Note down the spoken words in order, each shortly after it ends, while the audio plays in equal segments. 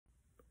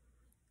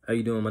How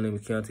you doing? My name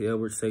is Keontae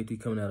Edwards, safety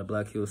coming out of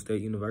Black Hills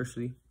State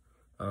University.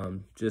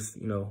 First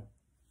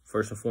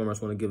and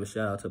foremost, I want to give a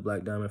shout out to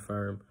Black Diamond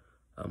Firm.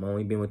 I've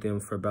only been with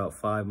them for about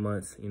 5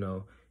 months,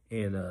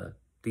 and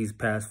these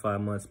past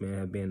 5 months, man,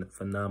 have been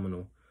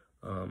phenomenal.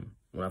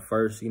 When I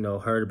first,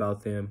 heard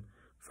about them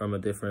from a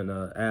different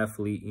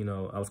athlete,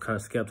 I was kind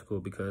of skeptical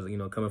because,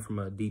 coming from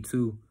a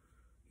D2,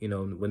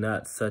 with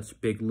not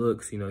such big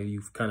looks,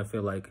 you kind of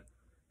feel like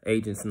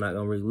agents not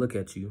gonna really look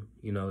at you.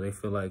 I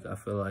feel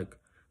like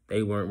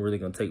they weren't really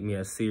gonna take me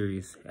as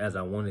serious as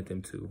I wanted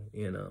them to.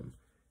 And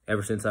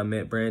ever since I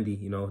met Brandy,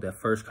 that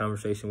first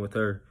conversation with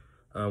her,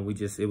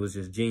 it was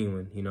just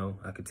genuine.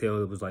 I could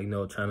tell it was like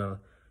no trying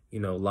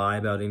to, lie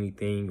about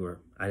anything,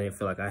 or I didn't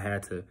feel like I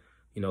had to,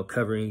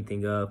 cover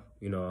anything up.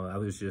 It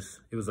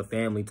was a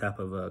family type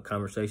of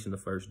conversation the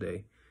first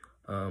day.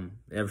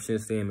 Ever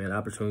since then, man,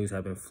 opportunities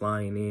have been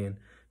flying in.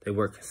 They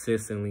work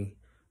consistently,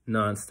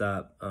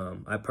 nonstop.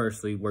 I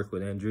personally work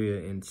with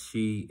Andrea, and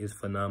she is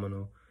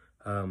phenomenal.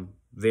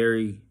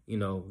 Very,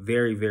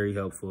 very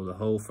helpful. The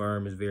whole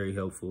firm is very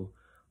helpful.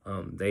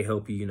 They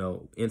help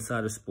you,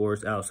 inside of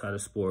sports, outside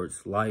of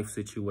sports, life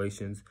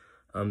situations.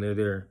 They're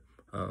there.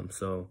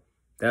 So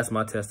that's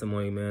my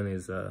testimony, man,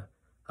 is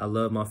I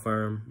love my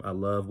firm. I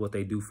love what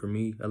they do for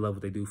me. I love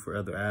what they do for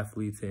other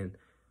athletes. And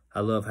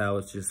I love how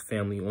it's just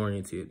family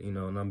oriented, and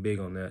I'm big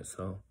on that.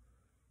 So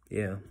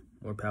yeah,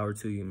 more power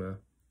to you, man.